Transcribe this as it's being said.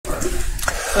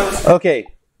Okay,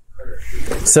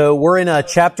 so we're in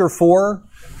chapter 4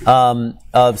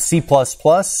 of C++.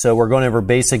 So we're going over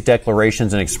basic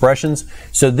declarations and expressions.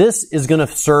 So this is going to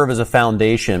serve as a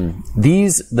foundation.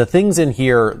 The things in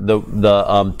here,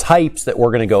 the types that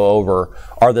we're going to go over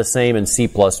are the same in C++.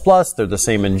 They're the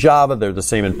same in Java. They're the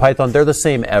same in Python. They're the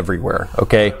same everywhere.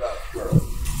 Okay.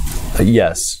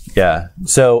 Yes. Yeah.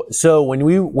 So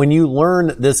when you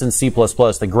learn this in C++,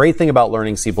 the great thing about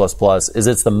learning C++ is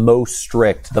it's the most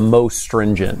strict, the most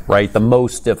stringent, right? The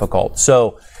most difficult.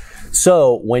 So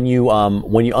when you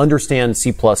understand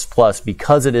C++,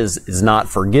 because it is not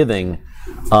forgiving,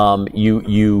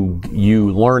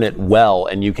 you learn it well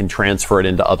and you can transfer it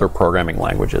into other programming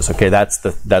languages. Okay, that's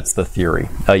the theory.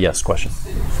 Yes, question.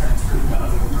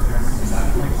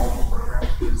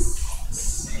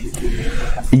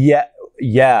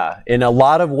 Yeah. In a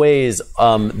lot of ways,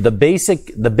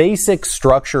 the basic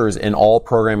structures in all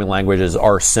programming languages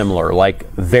are similar, like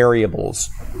variables.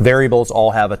 Variables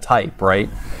all have a type, right?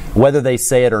 Whether they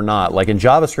say it or not. Like in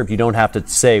JavaScript, you don't have to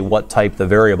say what type the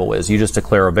variable is. You just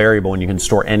declare a variable and you can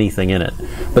store anything in it.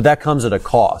 But that comes at a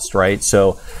cost, right?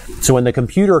 So when the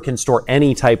computer can store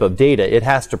any type of data, it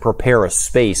has to prepare a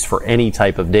space for any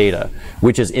type of data,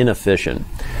 which is inefficient.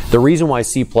 The reason why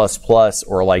C++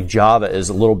 or like Java is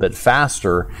a little bit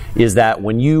faster is that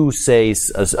when you say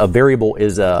a variable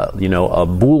is a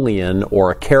Boolean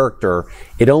or a character,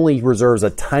 it only reserves a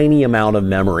tiny amount of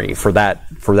memory for that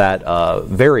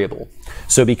variable.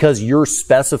 So because you're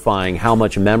specifying how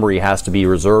much memory has to be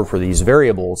reserved for these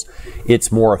variables,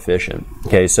 it's more efficient.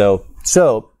 Okay, so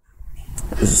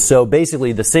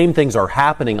basically the same things are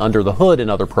happening under the hood in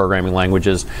other programming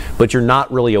languages, but you're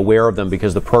not really aware of them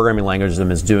because the programming language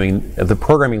is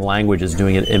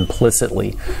doing it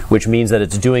implicitly, which means that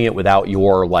it's doing it without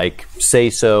your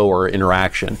say-so or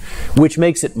interaction, which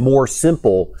makes it more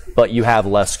simple, but you have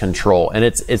less control. And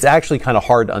it's actually kind of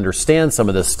hard to understand some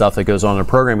of this stuff that goes on in a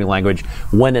programming language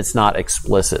when it's not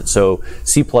explicit. So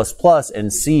C++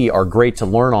 and C are great to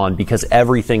learn on because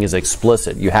everything is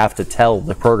explicit. You have to tell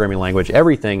the programming language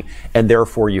everything, and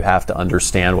therefore you have to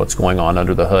understand what's going on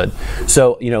under the hood.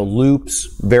 So, loops,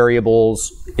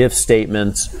 variables, if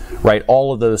statements, right?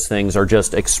 All of those things are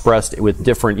just expressed with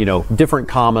different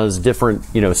commas, different,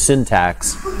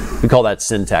 syntax. We call that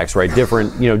syntax, right?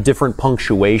 Different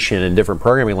punctuation in different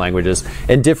programming languages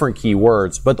and different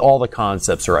keywords, but all the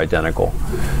concepts are identical.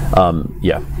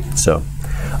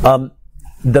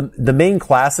 The main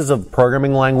classes of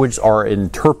programming language are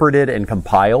interpreted and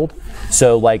compiled.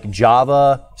 So like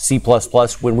Java, C++,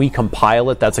 when we compile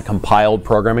it, that's a compiled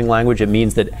programming language. It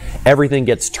means that everything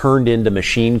gets turned into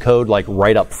machine code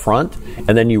right up front,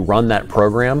 and then you run that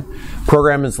program.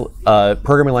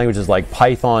 Programming languages like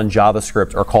Python,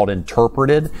 JavaScript are called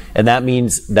interpreted, and that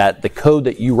means that the code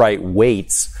that you write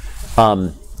waits.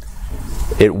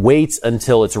 It waits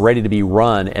until it's ready to be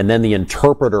run, and then the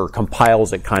interpreter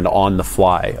compiles it kind of on the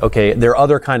fly. Okay, there are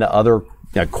other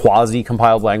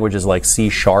quasi-compiled languages like C#,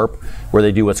 where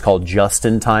they do what's called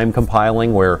just-in-time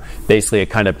compiling, where basically it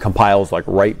kind of compiles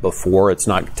right before. It's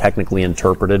not technically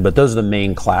interpreted, but those are the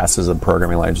main classes of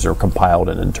programming languages, are compiled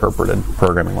and interpreted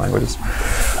programming languages.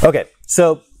 Okay,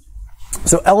 so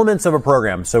elements of a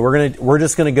program. So we're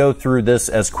just gonna go through this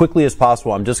as quickly as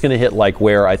possible. I'm just gonna hit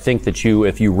where I think that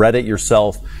if you read it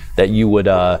yourself, that you would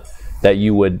not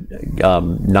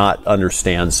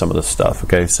understand some of the stuff.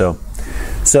 Okay, so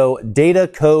data,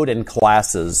 code, and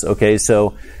classes. Okay,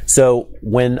 so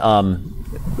when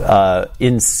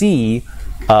in C.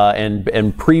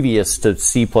 And previous to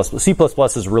C++, C++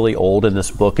 is really old, and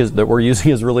this book that we're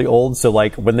using is really old. So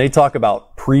when they talk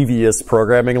about previous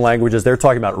programming languages, they're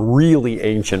talking about really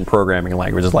ancient programming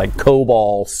languages like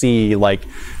COBOL, C, like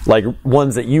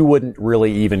ones that you wouldn't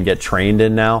really even get trained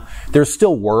in now. There's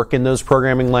still work in those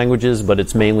programming languages, but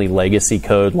it's mainly legacy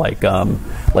code like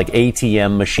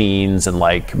ATM machines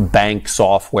and bank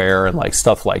software and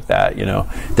stuff like that,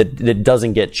 that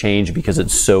doesn't get changed because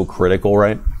it's so critical,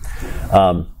 right?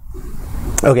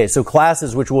 Okay, so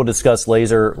classes, which we'll discuss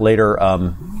later,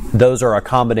 those are a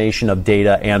combination of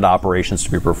data and operations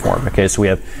to be performed. Okay, so we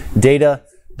have data,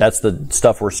 that's the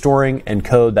stuff we're storing, and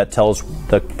code that tells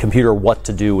the computer what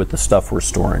to do with the stuff we're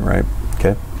storing, right?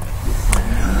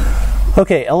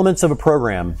 Okay, elements of a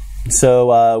program.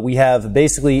 So we have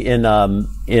basically in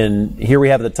here we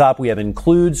have at the top we have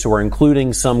include, so we're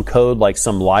including some code, like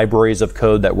some libraries of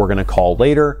code that we're going to call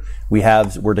later.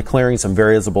 We're declaring some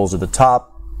variables at the top.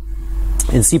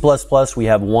 In C++, we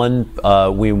have one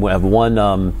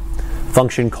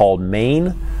function called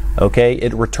main. Okay,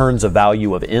 it returns a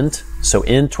value of int. So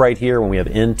int right here, when we have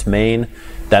int main,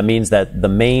 That means that the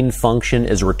main function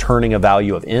is returning a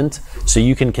value of int, so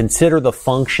you can consider the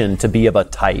function to be of a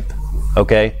type,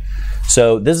 okay?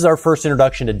 So this is our first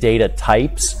introduction to data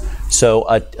types. So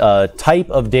a type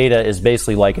of data is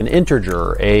basically like an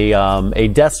integer, a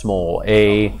decimal,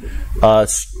 in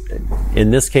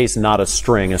this case, not a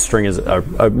string. A string is,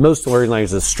 most learning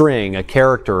languages, a string, a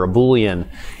character, a boolean.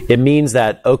 It means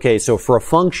that, okay, so for a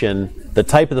function, the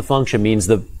type of the function means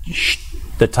the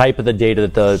type of the data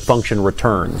that the function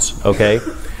returns, okay?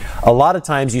 A lot of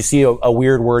times you see a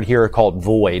weird word here called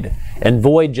void. And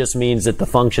void just means that the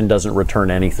function doesn't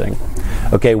return anything.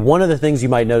 Okay, one of the things you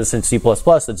might notice in C++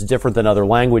 that's different than other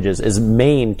languages is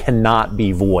main cannot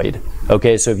be void.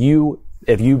 Okay, so if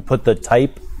you put the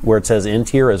type where it says int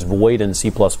here as void in C++,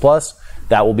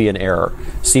 that will be an error.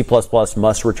 C++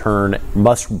 must return,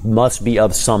 must be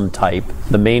of some type.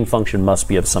 The main function must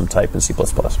be of some type in C++.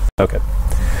 Okay.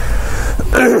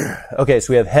 Okay,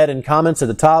 so we have head and comments at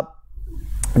the top.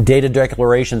 Data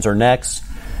declarations are next.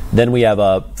 Then we have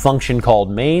a function called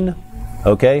main.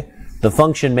 Okay, the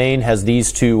function main has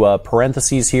these two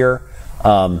parentheses here.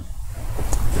 Oh,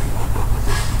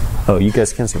 you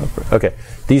guys can't see them. Okay,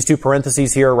 these two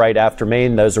parentheses here right after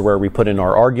main, those are where we put in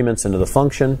our arguments into the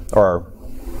function. Or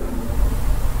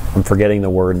I'm forgetting the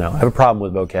word now. I have a problem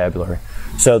with vocabulary.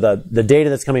 So the data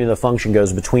that's coming into the function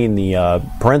goes between the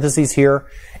parentheses here,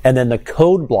 and then the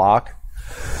code block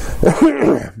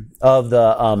of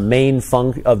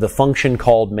the the function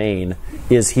called main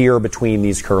is here between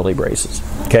these curly braces.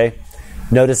 Okay,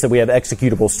 notice that we have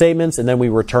executable statements, and then we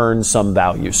return some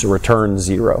value, so return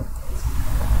 0.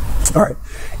 All right,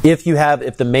 if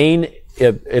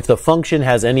the function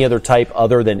has any other type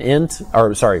other than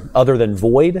other than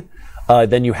void,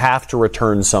 then you have to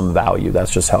return some value.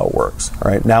 That's just how it works.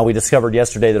 All right, now we discovered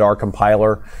yesterday that our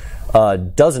compiler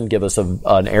doesn't give us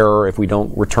an error if we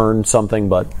don't return something,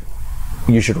 but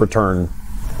you should return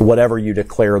whatever you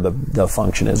declare the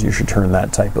function is. You should return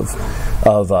that type of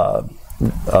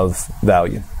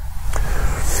value.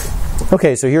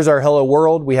 Okay, so here's our hello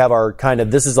world. We have our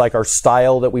this is like our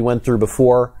style that we went through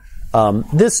before.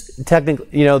 This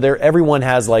technically, everyone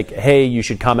has like, hey, you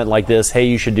should comment like this. Hey,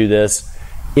 you should do this.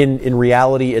 In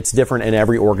reality, it's different in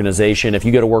every organization. If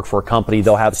you go to work for a company,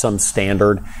 they'll have some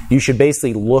standard. You should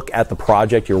basically look at the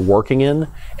project you're working in,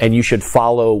 and you should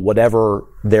follow whatever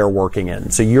they're working in.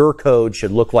 So your code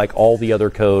should look like all the other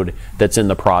code that's in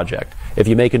the project. If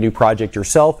you make a new project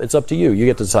yourself, it's up to you. You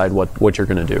get to decide what you're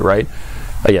going to do, right?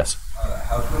 Yes?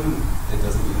 How come it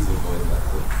doesn't use a void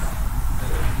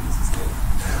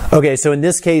method? Okay, so in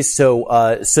this case,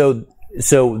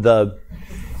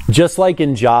 just like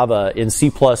in Java, in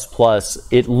C++,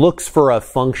 it looks for a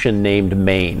function named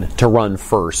main to run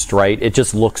first, right? It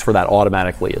just looks for that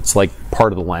automatically. It's like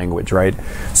part of the language, right?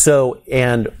 So,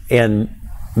 and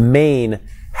main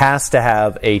has to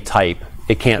have a type.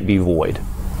 It can't be void,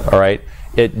 all right?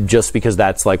 Just because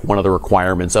that's like one of the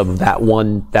requirements of that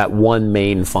one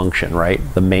main function, right?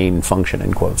 The main function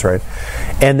in quotes, right?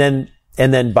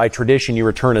 And then by tradition, you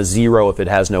return a 0 if it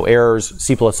has no errors.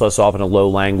 C++ is often a low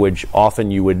language.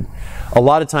 Often a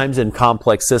lot of times in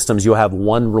complex systems, you'll have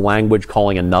one language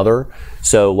calling another.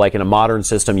 So like in a modern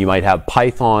system, you might have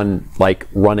Python like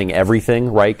running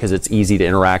everything, right? Because it's easy to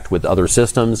interact with other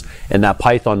systems. And that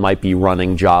Python might be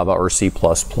running Java or C++.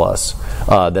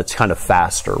 That's kind of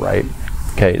faster, right?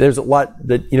 Okay, there's a lot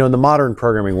that, in the modern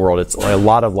programming world, it's a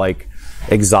lot of like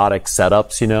exotic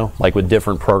setups, like with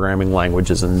different programming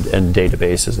languages and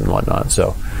databases and whatnot.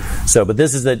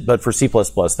 But for C++,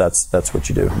 that's what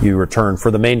you do. You return, for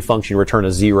the main function, you return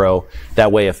a 0.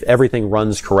 That way, if everything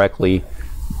runs correctly,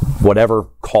 whatever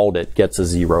called it gets a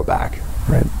 0 back,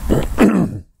 right?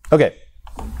 Okay.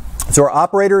 So our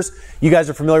operators, you guys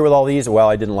are familiar with all these. Well,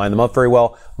 I didn't line them up very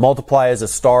well. Multiply as a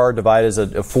star, divide as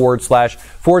a forward slash.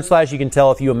 Forward slash, you can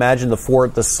tell if you imagine the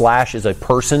slash is a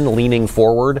person leaning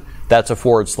forward, that's a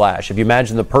forward slash. If you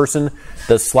imagine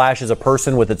the slash is a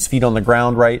person with its feet on the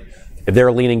ground, right? If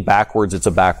they're leaning backwards, it's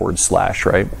a backward slash,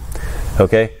 right?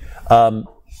 Okay.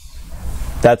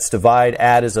 That's divide.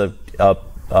 Add is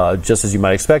just as you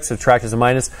might expect. Subtract is a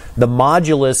minus. The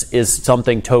modulus is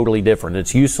something totally different.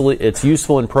 It's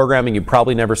useful in programming. You've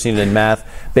probably never seen it in math.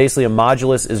 Basically, a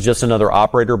modulus is just another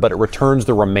operator, but it returns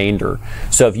the remainder.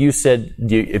 So if you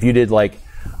did like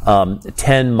 10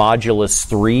 modulus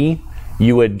 3,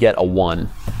 you would get a 1.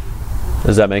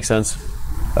 Does that make sense?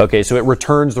 Okay, so it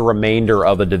returns the remainder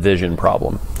of a division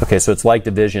problem. Okay, so it's like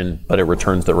division, but it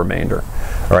returns the remainder.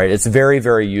 All right, it's very,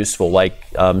 very useful. Like,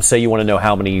 say you want to know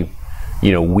how many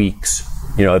weeks,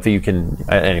 if you can,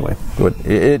 anyway,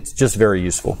 it's just very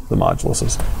useful, the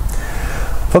moduluses.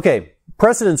 Okay,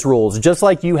 precedence rules, just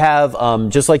like you have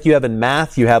in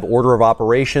math, you have order of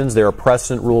operations. There are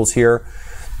precedent rules here.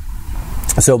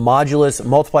 So modulus,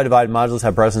 multiply, divide, modulus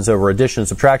have precedence over addition and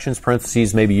subtractions.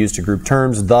 Parentheses may be used to group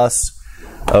terms. Thus,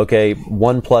 okay,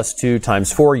 1 plus 2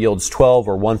 times 4 yields 12,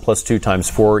 or 1 plus 2 times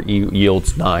 4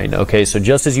 yields 9. Okay, so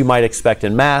just as you might expect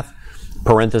in math,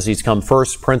 parentheses come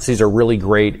first. Parentheses are really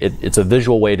great. It's a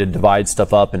visual way to divide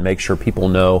stuff up and make sure people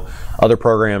know, other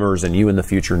programmers and you in the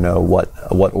future know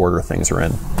what order things are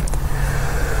in.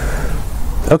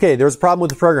 Okay, there's a problem with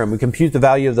the program. We compute the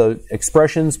value of the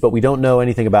expressions, but we don't know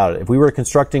anything about it. If we were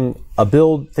constructing a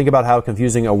build, think about how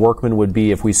confusing a workman would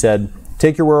be if we said,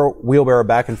 take your wheelbarrow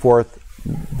back and forth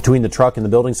between the truck and the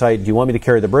building site. Do you want me to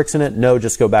carry the bricks in it? No,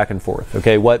 just go back and forth.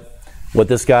 Okay, what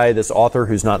this guy, this author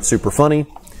who's not super funny,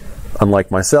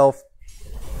 unlike myself.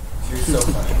 You're so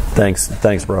funny.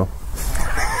 Thanks, bro.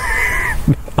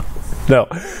 No.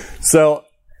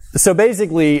 So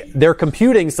basically, they're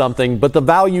computing something, but the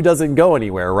value doesn't go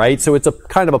anywhere, right? So it's a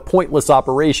kind of a pointless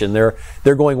operation. They're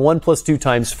going 1 plus 2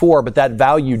 times 4, but that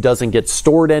value doesn't get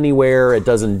stored anywhere. It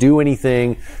doesn't do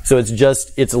anything. So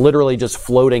it's literally just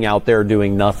floating out there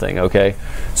doing nothing, okay?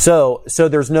 So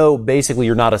there's basically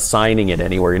you're not assigning it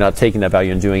anywhere. You're not taking that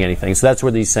value and doing anything. So that's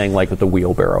what he's saying, like with the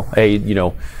wheelbarrow. Hey,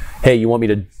 you want me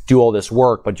to do all this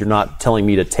work, but you're not telling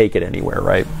me to take it anywhere,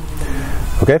 right?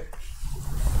 Okay?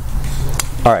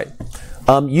 All right.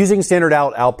 Using standard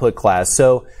output class.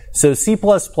 So C++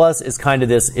 is kind of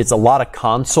this, it's a lot of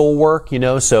console work,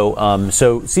 so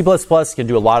C++ can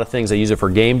do a lot of things. They use it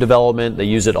for game development. They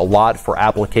use it a lot for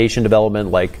application development,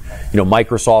 like,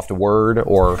 Microsoft Word,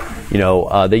 or,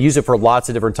 they use it for lots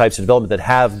of different types of development that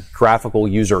have graphical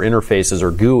user interfaces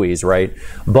or GUIs, right?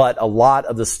 But a lot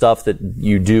of the stuff that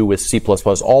you do with C++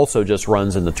 also just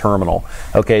runs in the terminal.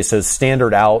 Okay, so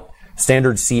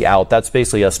standard C out, that's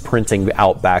basically us printing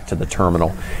out back to the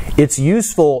terminal. It's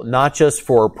useful not just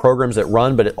for programs that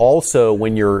run, but also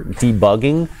when you're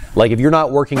debugging. Like if you're not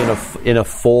working in a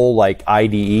full like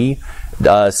IDE,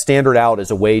 standard out is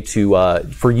a way to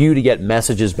for you to get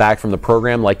messages back from the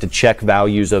program, like to check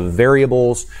values of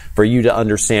variables, for you to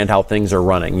understand how things are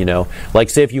running. Like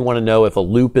say if you want to know if a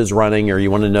loop is running, or you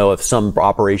want to know if some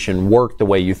operation worked the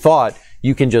way you thought,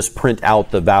 you can just print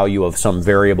out the value of some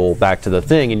variable back to the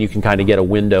thing, and you can kind of get a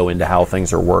window into how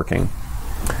things are working.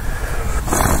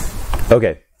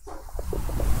 Okay.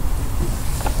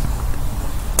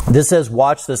 This says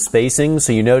watch the spacing.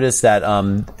 So you notice that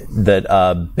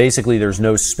basically there's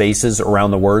no spaces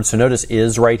around the word. So notice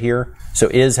is right here. So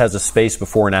is has a space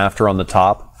before and after on the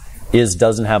top. Is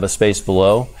doesn't have a space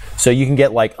below. So you can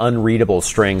get like unreadable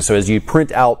strings. So as you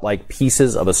print out like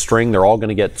pieces of a string, they're all going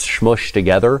to get smushed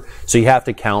together. So you have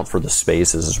to count for the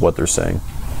spaces is what they're saying.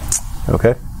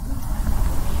 Okay.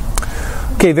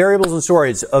 Okay, variables and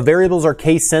storage. Variables are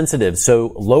case sensitive. So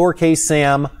lowercase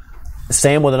Sam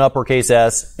with an uppercase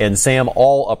S, and Sam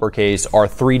all uppercase are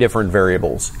 3 different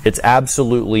variables. It's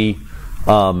absolutely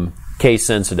case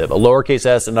sensitive. A lowercase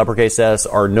s and uppercase S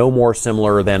are no more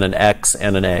similar than an X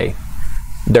and an A.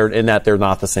 They're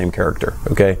not the same character.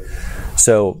 Okay,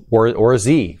 so or a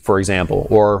Z, for example,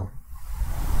 or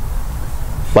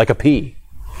like a P.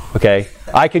 Okay,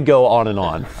 I could go on and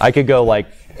on. I could go like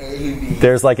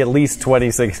there's like at least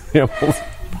 26 examples.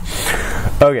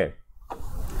 Okay.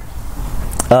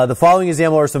 The following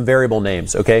example are some variable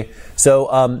names. Okay,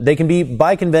 so they can be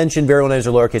by convention. Variable names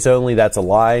are lowercase only. That's a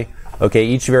lie. Okay,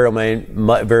 each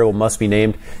variable must be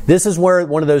named. This is where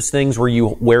one of those things where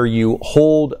you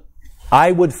hold.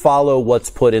 I would follow what's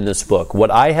put in this book.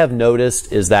 What I have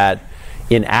noticed is that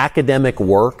in academic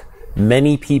work,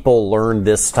 many people learn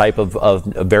this type of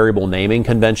variable naming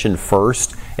convention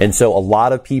first, and so a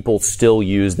lot of people still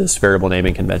use this variable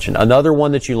naming convention. Another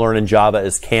one that you learn in Java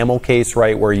is camel case,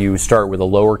 right, where you start with a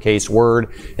lowercase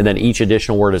word, and then each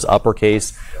additional word is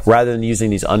uppercase, rather than using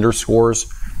these underscores.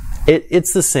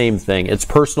 It's the same thing. It's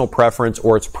personal preference,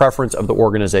 or it's preference of the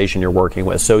organization you're working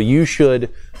with. So you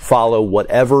should follow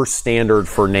whatever standard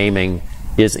for naming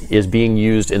is being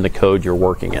used in the code you're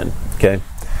working in. Okay.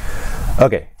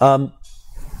 Okay.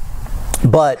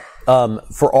 But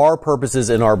for our purposes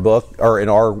in our book, or in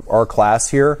our class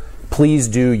here, please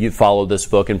do you follow this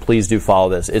book, and please do follow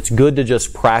this. It's good to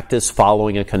just practice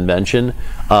following a convention,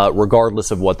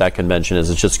 regardless of what that convention is.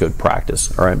 It's just good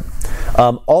practice. All right.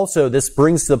 Also, this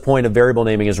brings to the point of variable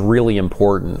naming is really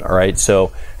important. All right.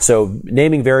 So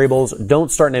naming variables. Don't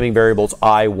start naming variables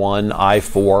I1,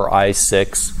 I4,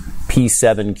 I6.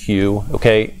 P7Q,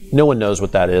 okay? No one knows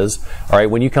what that is, all right?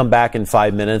 When you come back in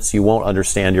 5 minutes, you won't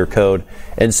understand your code.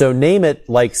 And so name it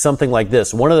like something like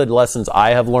this. One of the lessons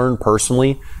I have learned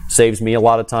personally, saves me a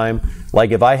lot of time,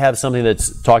 like if I have something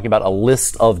that's talking about a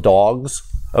list of dogs,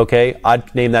 okay,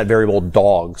 I'd name that variable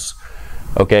dogs,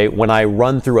 okay? When I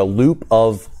run through a loop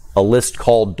of a list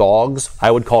called dogs,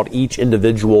 I would call each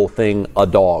individual thing a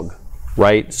dog,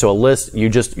 right? So a list, you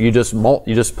just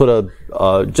put a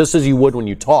just as you would when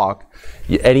you talk,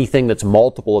 anything that's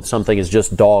multiple of something is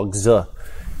just dogs, and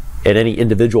any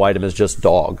individual item is just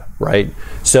dog, right?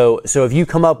 So if you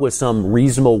come up with some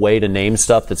reasonable way to name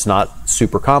stuff that's not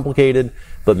super complicated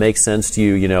but makes sense to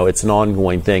you, you know, it's an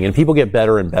ongoing thing, and people get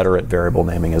better and better at variable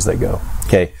naming as they go.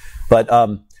 Okay, but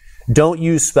don't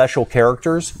use special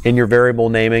characters in your variable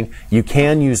naming. You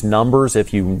can use numbers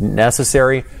if you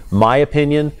necessary. My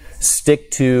opinion,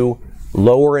 stick to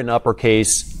lower and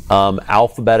uppercase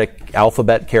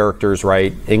alphabet characters,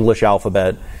 right? English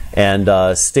alphabet,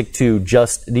 and stick to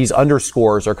just these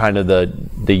underscores are kind of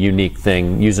the unique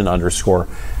thing. Use an underscore.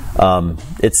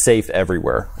 It's safe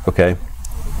everywhere. Okay.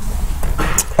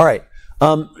 All right.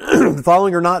 The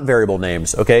following are not variable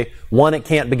names, okay? One, it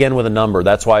can't begin with a number.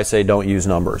 That's why I say don't use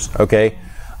numbers, okay?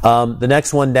 The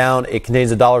next one down, it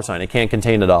contains a $. It can't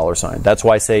contain a $. That's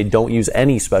why I say don't use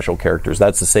any special characters.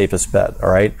 That's the safest bet,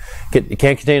 all right? It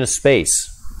can't contain a space.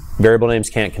 Variable names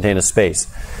can't contain a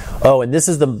space. Oh, and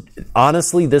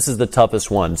honestly, this is the toughest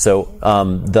one. So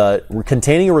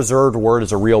containing a reserved word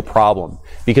is a real problem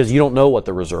because you don't know what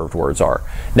the reserved words are.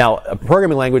 Now, a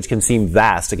programming language can seem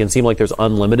vast. It can seem like there's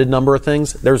unlimited number of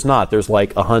things. There's not. There's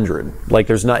like 100. Like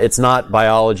it's not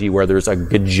biology where there's a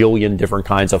gajillion different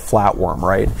kinds of flatworm,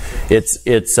 right?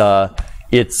 It's a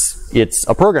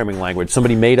programming language.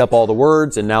 Somebody made up all the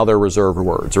words and now they're reserved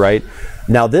words, right?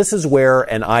 Now this is where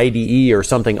an IDE or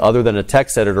something other than a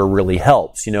text editor really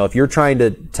helps. You know, if you're trying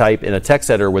to type in a text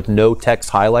editor with no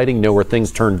text highlighting, know where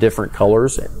things turn different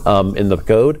colors in the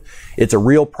code, it's a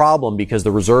real problem because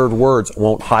the reserved words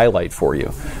won't highlight for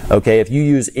you. Okay, if you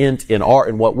use int in R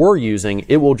in what we're using,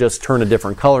 it will just turn a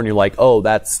different color and you're like, oh,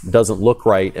 that doesn't look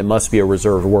right. It must be a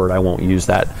reserved word. I won't use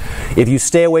that. If you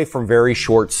stay away from very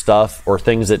short stuff or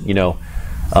things that, you know,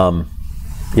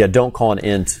 don't call an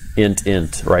int,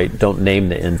 right? Don't name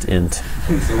the int.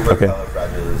 Okay.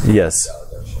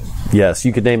 Yes,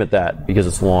 you could name it that because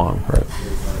it's long, right?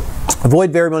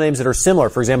 Avoid variable names that are similar.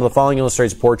 For example, the following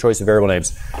illustrates a poor choice of variable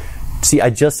names. See,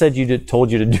 I just said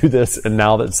told you to do this, and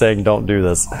now that's saying don't do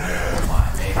this.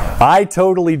 I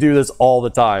totally do this all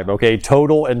the time, okay?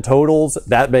 Total and totals,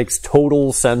 that makes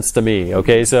total sense to me,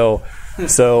 okay? So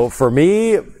for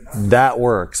me, that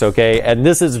works, okay? And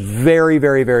this is very,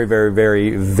 very, very, very,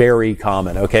 very, very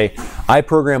common, okay? I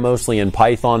program mostly in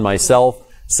Python myself,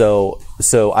 so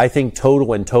I think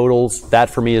total and totals, that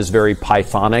for me is very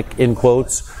Pythonic, in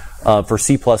quotes. For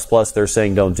C++, they're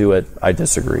saying don't do it. I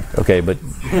disagree, okay? But,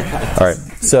 all right.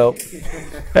 So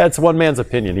that's one man's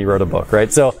opinion. He wrote a book,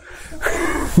 right? Okay,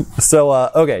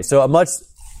 so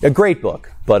a great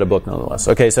book, but a book nonetheless.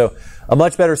 Okay, so a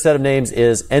much better set of names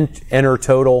is enter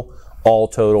total, all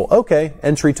total. Okay,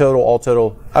 entry total, all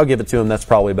total. I'll give it to him. That's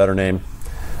probably a better name.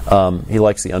 He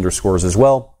likes the underscores as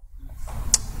well.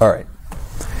 All right.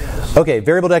 Okay,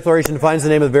 variable declaration defines the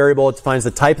name of the variable. It defines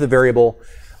the type of the variable.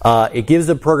 It gives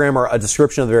the programmer a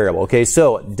description of the variable. Okay,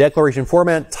 so declaration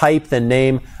format, type, then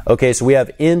name. Okay, so we have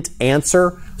int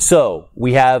answer. So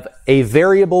we have a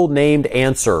variable named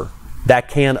answer that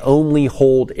can only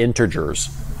hold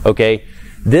integers. Okay,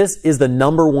 this is the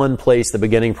number one place the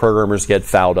beginning programmers get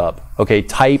fouled up. Okay,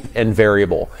 type and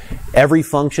variable. Every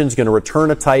function is going to return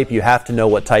a type. You have to know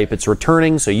what type it's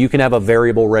returning so you can have a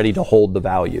variable ready to hold the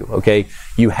value. Okay,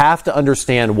 you have to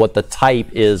understand what the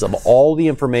type is of all the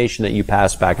information that you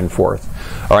pass back and forth.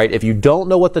 All right, if you don't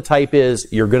know what the type is,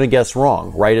 you're going to guess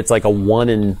wrong, right? It's like a 1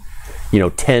 in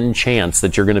 10 chance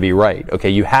that you're going to be right.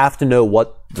 Okay, you have to know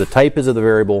what the type is of the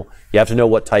variable. You have to know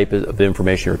what type of the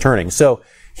information you're returning. So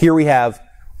here we have,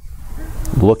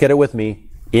 look at it with me,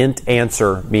 int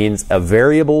answer means a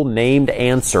variable named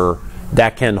answer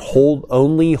that can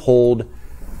only hold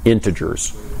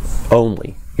integers.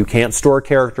 Only. You can't store a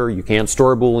character, you can't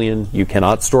store a Boolean, you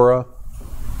cannot store a...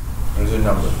 There's a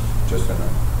number, just a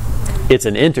number. It's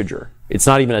an integer. It's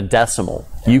not even a decimal.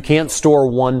 You can't store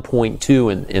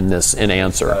 1.2 in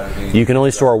answer. You can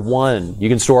only store 1. You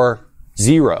can store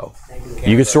 0.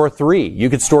 You could store 3. You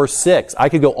could store 6. I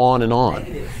could go on and on.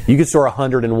 You could store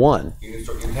 101. You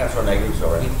can't store negatives,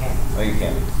 though, right? No, you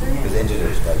can't. Because integer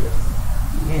is negative.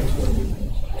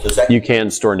 You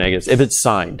can store negatives if it's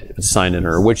signed. If it's signed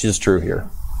integer, which is true here.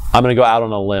 I'm going to go out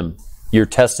on a limb. you're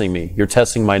testing me. You're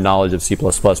testing my knowledge of C++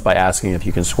 by asking if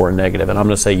you can score a negative. And I'm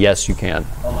going to say, yes, you can.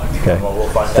 Okay. Well, we'll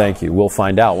find out. Thank you. We'll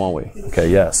find out, won't we? Okay,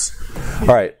 yes. All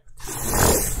right.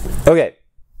 Okay.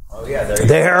 Oh, yeah, there you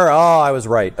go. Oh, I was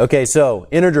right. Okay, so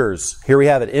integers. Here we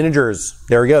have it. Integers.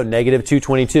 There we go. Negative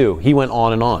 222. He went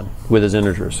on and on with his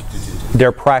integers.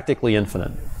 They're practically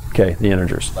infinite. Okay, the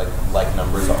integers. Like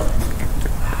numbers are.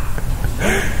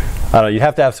 I don't know. You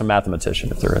have to have some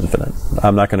mathematician if they're infinite.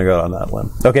 I'm not going to go on that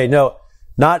limb. Okay, no,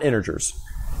 not integers.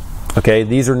 Okay,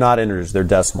 these are not integers. They're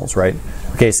decimals, right?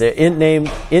 Okay, so int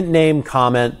name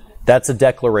comment, that's a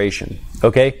declaration.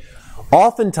 Okay?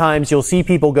 Oftentimes you'll see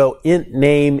people go int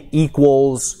name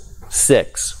equals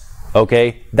 6.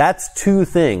 Okay? That's two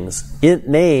things. Int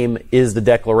name is the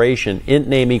declaration. Int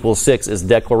name equals 6 is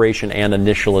declaration and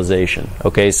initialization.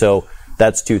 Okay, so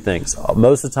that's two things.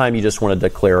 Most of the time you just want to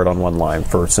declare it on one line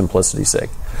for simplicity's sake.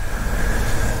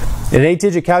 In an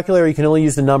 8-digit calculator, you can only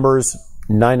use the numbers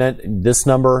this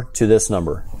number to this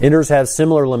number. Integers have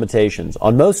similar limitations.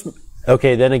 On most,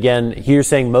 okay, then again, here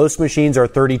saying most machines are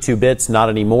 32 bits, not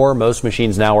anymore. Most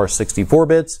machines now are 64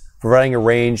 bits, providing a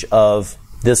range of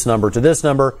this number to this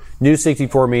number. New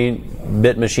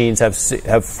 64-bit machines have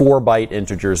 4-byte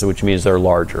integers, which means they're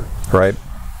larger, right?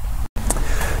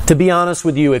 To be honest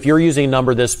with you, if you're using a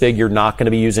number this big, you're not going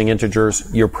to be using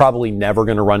integers. You're probably never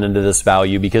going to run into this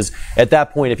value because at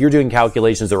that point, if you're doing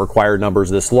calculations that require numbers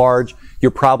this large,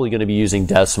 you're probably going to be using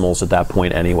decimals at that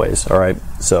point anyways, all right?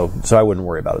 So I wouldn't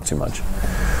worry about it too much.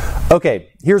 Okay,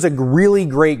 here's a really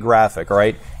great graphic, all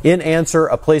right? In answer,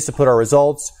 a place to put our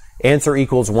results. Answer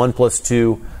equals 1 plus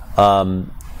 2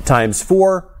 times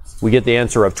 4. We get the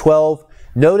answer of 12.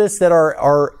 Notice that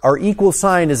our equal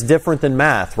sign is different than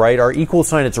math, right? Our equal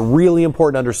sign, it's really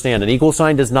important to understand. An equal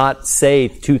sign does not say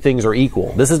two things are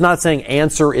equal. This is not saying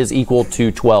answer is equal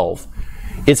to 12.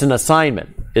 It's an assignment.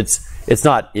 It's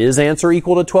not is answer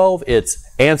equal to 12? It's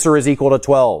answer is equal to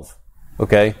 12.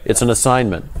 Okay? It's an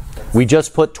assignment. We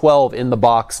just put 12 in the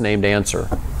box named answer.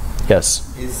 Yes?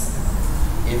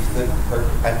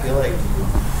 I feel like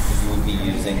you would be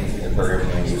using the programming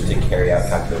language to carry out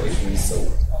calculations, so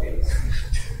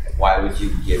why would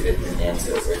you give it an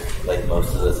answer? Like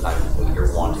most of the time, what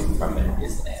you're wanting from it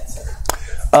is an answer.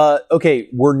 Okay,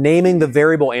 we're naming the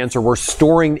variable answer. We're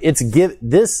storing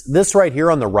this right here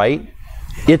on the right.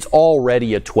 It's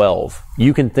already a 12.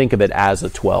 You can think of it as a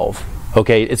 12.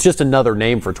 Okay, it's just another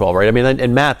name for 12, right? I mean,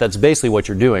 in math, that's basically what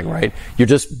you're doing, right? You're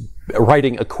just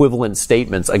writing equivalent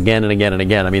statements again and again and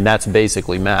again. I mean, that's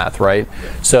basically math, right?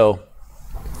 So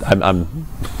I'm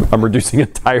reducing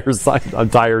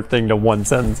entire thing to one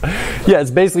sentence. Yeah,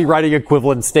 it's basically writing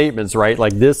equivalent statements, right?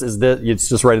 Like this is this. It's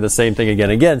just writing the same thing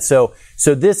again and again. So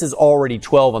this is already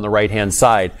 12 on the right hand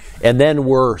side, and then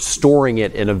we're storing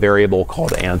it in a variable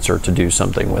called answer to do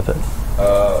something with it.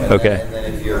 Okay. And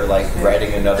then if you're like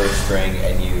writing another string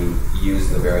and you use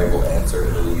the variable answer,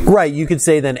 it'll use. Right. You could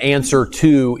say then answer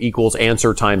 2 equals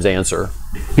answer times answer,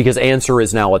 because answer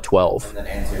is now a 12. And then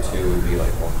answer 2 would be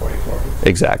like 144.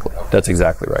 Exactly. Okay. That's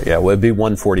exactly right. Yeah, it would be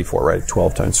 144, right?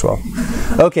 12 times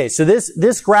 12. Okay, so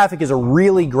this graphic is a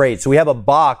really great. So we have a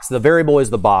box. The variable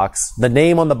is the box. The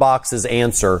name on the box is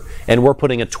answer, and we're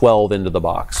putting a 12 into the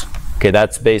box. Okay,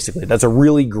 that's a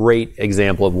really great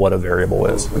example of what a variable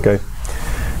is. Okay,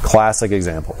 classic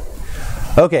example.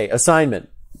 Okay, assignment.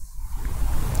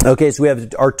 Okay, so we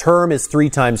have our term is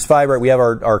 3 times 5, right? We have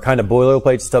our kind of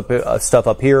boilerplate stuff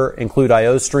up here. Include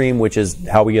IOStream, which is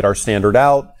how we get our standard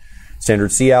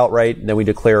C out, right? And then we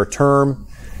declare a term.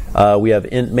 We have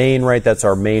int main, right? That's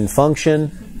our main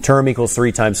function. Term equals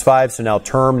 3 times 5. So now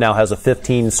term now has a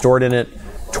 15 stored in it.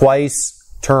 Twice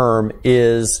term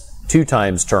is 2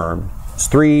 times term.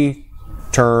 3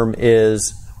 term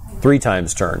is 3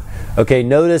 times term. Okay,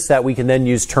 notice that we can then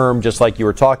use term just like you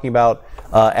were talking about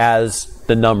as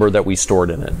the number that we stored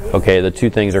in it. Okay, the two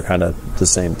things are kind of the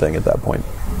same thing at that point.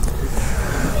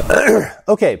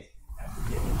 Okay.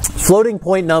 Floating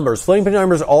point numbers. Floating point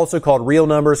numbers, also called real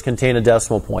numbers, contain a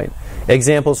decimal point.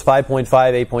 Examples 5.5,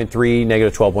 8.3,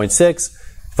 negative 12.6.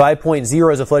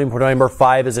 5.0 is a floating point number.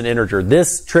 5 is an integer.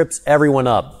 This trips everyone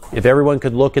up. If everyone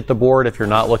could look at the board, if you're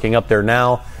not looking up there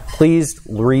now, please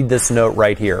read this note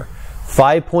right here.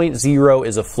 5.0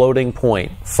 is a floating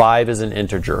point. 5 is an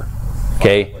integer.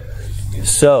 Okay?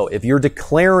 So if you're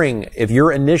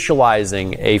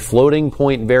initializing a floating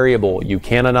point variable, you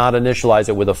cannot initialize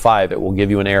it with a 5. It will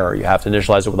give you an error. You have to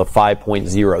initialize it with a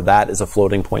 5.0. That is a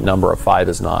floating point number. A 5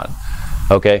 is not.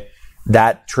 Okay?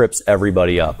 That trips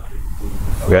everybody up.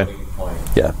 Okay?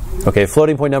 Yeah. Okay,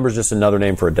 floating point number is just another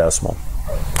name for a decimal.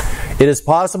 It is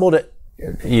possible to,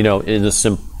 in a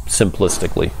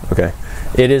simplistically. Okay.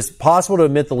 It is possible to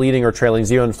omit the leading or trailing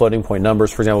 0 and floating point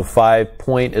numbers. For example, 5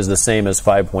 point is the same as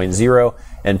 5.0,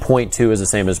 and 0.2 is the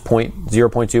same as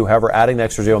 0.2. However, adding the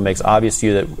extra 0 makes obvious to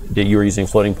you that you are using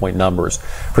floating point numbers.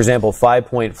 For example, 5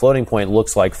 point floating point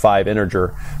looks like 5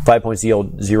 integer.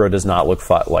 5.0 does not look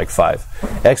like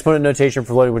 5. Exponent notation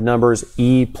for floating point numbers,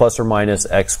 e plus or minus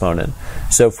exponent.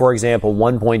 So, for example,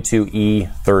 1.2 e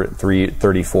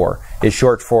 34 is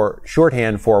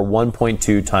shorthand for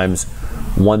 1.2 times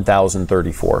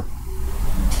 1034.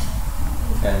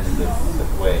 And the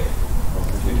way.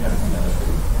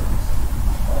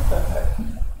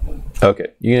 Okay,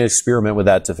 you can experiment with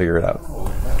that to figure it out.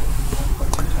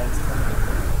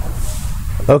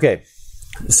 Okay,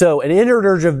 so an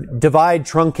integer divide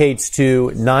truncates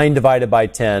to 9 divided by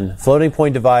 10. Floating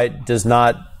point divide does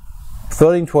not.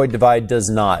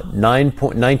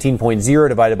 19.0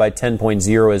 divided by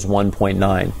 10.0 is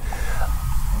 1.9.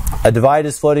 A divide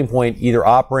is floating point, either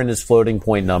operand is floating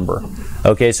point number.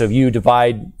 Okay, so if you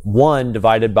divide 10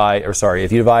 divided by 10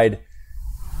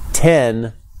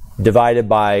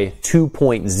 by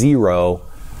 2.0,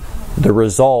 the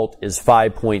result is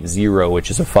 5.0, which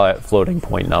is a floating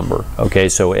point number. Okay,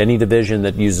 so any division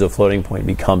that uses a floating point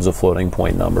becomes a floating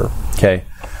point number. Okay,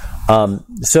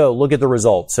 so look at the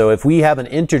result. So if we have an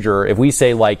integer, if we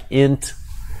say like int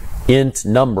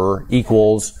number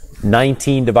equals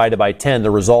 19 divided by 10,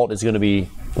 the result is going to be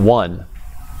 1.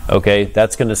 Okay,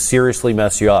 that's going to seriously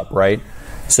mess you up, right?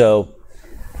 So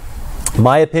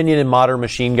my opinion in modern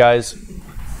machine, guys,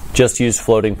 just use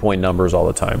floating point numbers all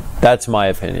the time. That's my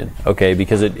opinion, okay,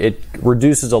 because it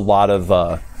reduces a lot of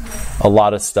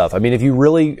stuff. I mean, if you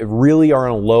really are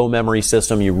on a low memory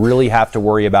system, you really have to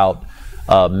worry about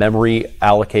memory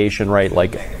allocation, right?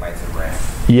 Like,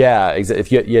 yeah,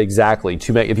 exactly.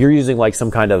 If you're using like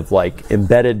some kind of like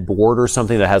embedded board or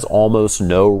something that has almost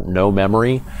no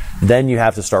memory, then you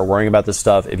have to start worrying about this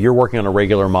stuff. If you're working on a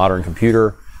regular modern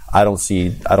computer, I don't see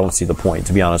the point,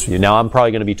 to be honest with you. Now, I'm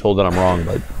probably going to be told that I'm wrong,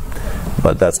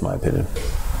 but that's my opinion.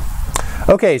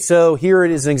 Okay, so here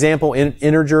it is an example.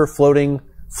 Integer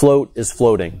float is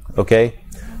floating. Okay,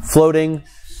 floating.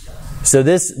 So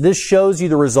this shows you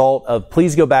the result of,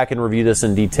 please go back and review this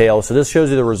in detail. So this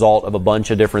shows you the result of a bunch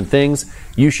of different things.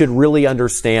 You should really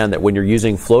understand that when you're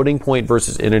using floating point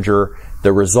versus integer,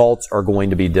 the results are going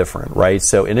to be different, right?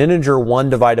 So in integer, 1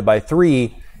 divided by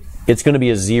 3, it's going to be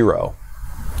a 0,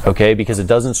 okay? Because it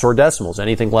doesn't store decimals.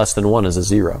 Anything less than 1 is a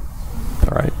 0, all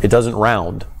right? It doesn't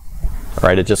round, all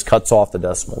right? It just cuts off the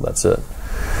decimal. That's it.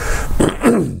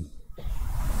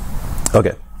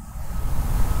 Okay.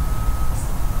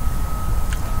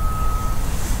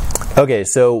 Okay,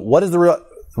 so why is the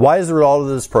result of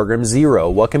this program 0?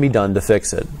 What can be done to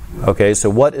fix it? Okay, so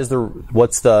why is the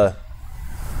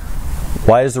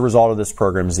result of this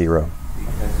program 0?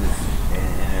 Because it's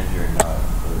an integer, not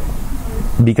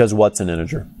floating. Because what's an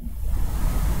integer?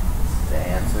 The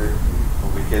answer,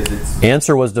 well, because it's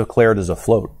answer was declared as a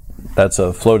float. That's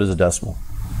a float is a decimal.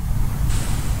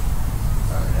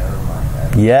 Never mind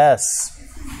that. Yes.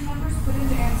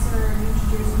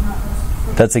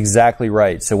 That's exactly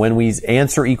right. So when we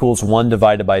answer equals 1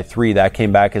 divided by 3, that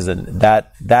came back as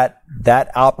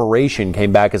that operation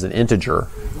came back as an integer,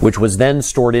 which was then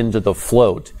stored into the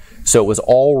float. So it was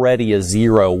already a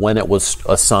 0 when it was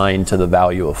assigned to the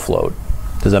value of float.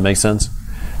 Does that make sense?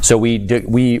 So we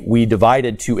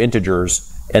divided 2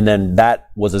 integers, and then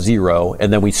that was a 0,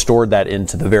 and then we stored that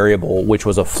into the variable, which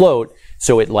was a float.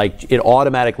 So it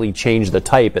automatically changed the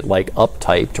type. It like up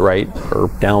typed, right,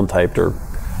 or down typed, or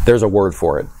there's a word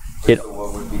for it. So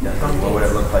what would be done? What would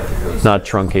it look like if it was not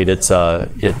truncate? It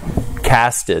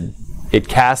casted. It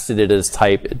casted it as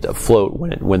type a float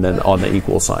when then on the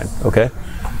equal sign. Okay.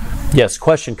 Yes.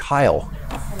 Question, Kyle.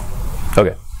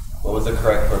 Okay. What would the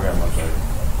correct program look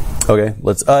like? Okay.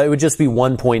 Let's. It would just be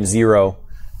 1.0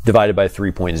 divided by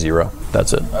 3.0.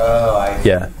 That's it. Oh, I see.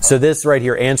 Yeah. So this right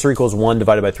here, answer equals 1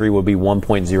 divided by 3 would be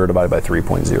 1.0 divided by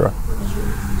 3.0.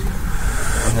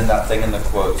 And then that thing in the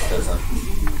quotes doesn't.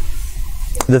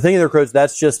 The thing in the quotes,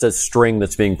 that's just a string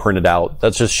that's being printed out.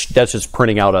 That's just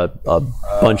printing out a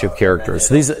bunch of characters.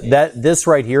 So this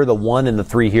right here, the 1 and the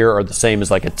 3 here are the same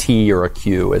as like a T or a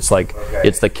Q. It's like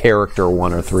it's the character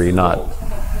 1 or 3, not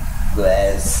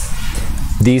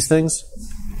these things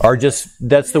are just,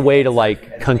 that's the way to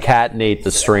like concatenate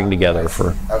the string together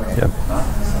for. Okay. Yeah.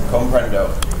 Comprendo.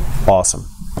 Awesome.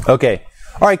 Okay.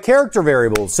 All right. Character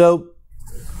variables. So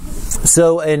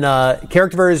in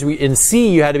character variables, in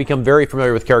C, you had to become very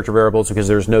familiar with character variables because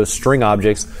there's no string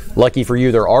objects. Lucky for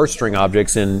you, there are string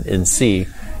objects in C++.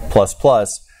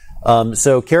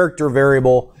 So character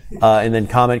variable and then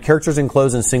comment. Characters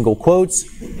enclosed in single quotes.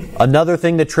 Another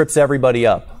thing that trips everybody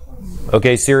up.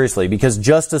 Okay, seriously, because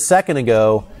just a second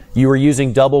ago, you were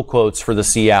using double quotes for the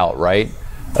cout, right?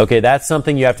 Okay, that's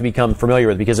something you have to become familiar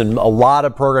with, because in a lot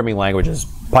of programming languages,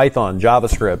 Python,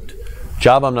 JavaScript,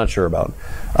 Java I'm not sure about,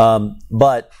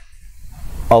 but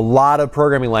a lot of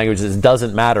programming languages, it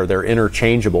doesn't matter, they're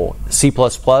interchangeable. C++,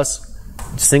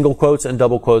 single quotes and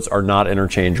double quotes are not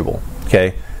interchangeable.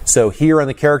 Okay, so here on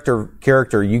the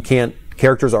character, you can't.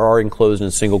 Characters are enclosed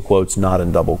in single quotes, not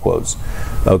in double quotes.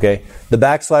 Okay, the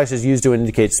backslash is used to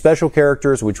indicate special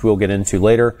characters, which we'll get into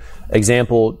later.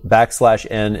 Example: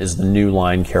 \n is the new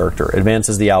line character.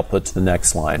 Advances the output to the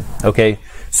next line. Okay,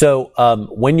 so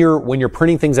when you're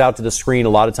printing things out to the screen, a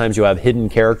lot of times you have hidden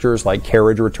characters like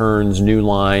carriage returns, new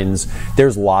lines.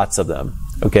 There's lots of them.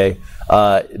 Okay.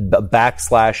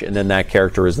 Backslash and then that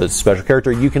character is the special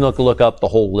character. You can look up the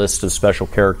whole list of special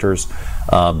characters.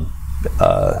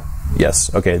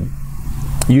 Yes, okay.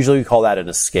 Usually we call that an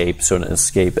escape, so an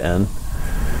escape n.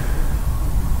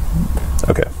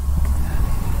 Okay.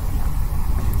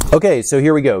 Okay, so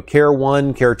here we go. Char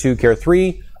 1, char 2, char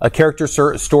 3. A character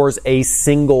stores a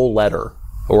single letter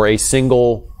or a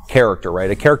single character,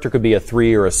 right? A character could be a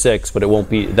 3 or a 6, but it won't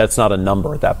be, that's not a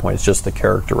number at that point. It's just the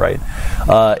character, right?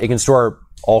 It can store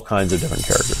all kinds of different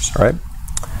characters, all right?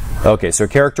 Okay, so a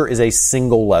character is a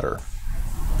single letter.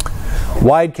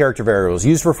 Wide character variables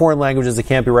used for foreign languages that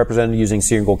can't be represented using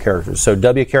single characters. So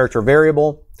W character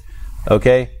variable,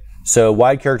 okay? So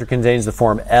wide character contains the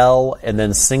form L and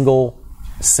then single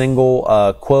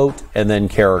quote and then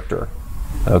character,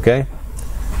 okay?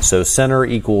 So center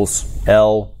equals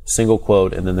L, single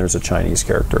quote, and then there's a Chinese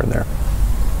character in there.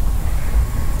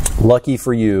 Lucky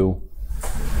for you,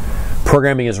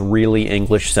 programming is really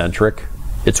English-centric.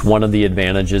 It's one of the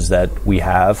advantages that we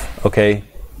have, okay?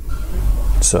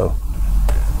 So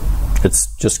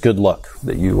it's just good luck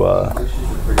that you...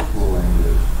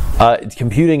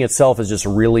 computing itself is just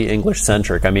really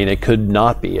English-centric. I mean, it could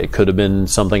not be. It could have been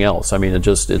something else. I mean,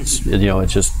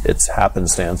 it's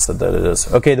happenstance that it is.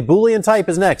 Okay, the Boolean type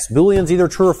is next. Boolean's either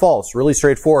true or false. Really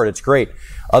straightforward. It's great.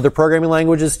 Other programming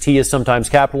languages, T is sometimes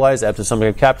capitalized, F is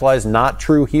sometimes capitalized. Not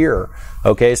true here.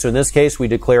 Okay, so in this case, we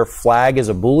declare flag as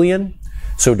a Boolean.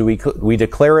 So we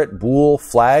declare it bool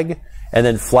flag, and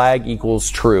then flag equals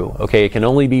true. Okay, it can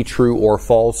only be true or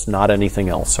false, not anything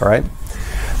else. All right.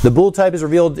 The bool type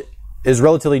is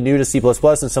relatively new to C++,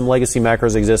 and some legacy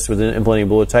macros exist within implementing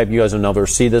bool type. You guys will never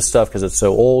see this stuff because it's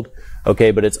so old.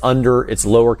 Okay, but it's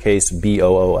lowercase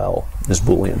bool is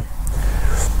Boolean.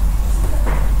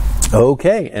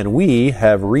 Okay, and we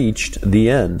have reached the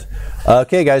end.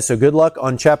 Okay, guys, so good luck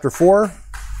on chapter 4.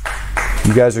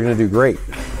 You guys are going to do great.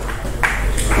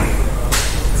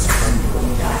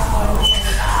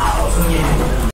 Yeah.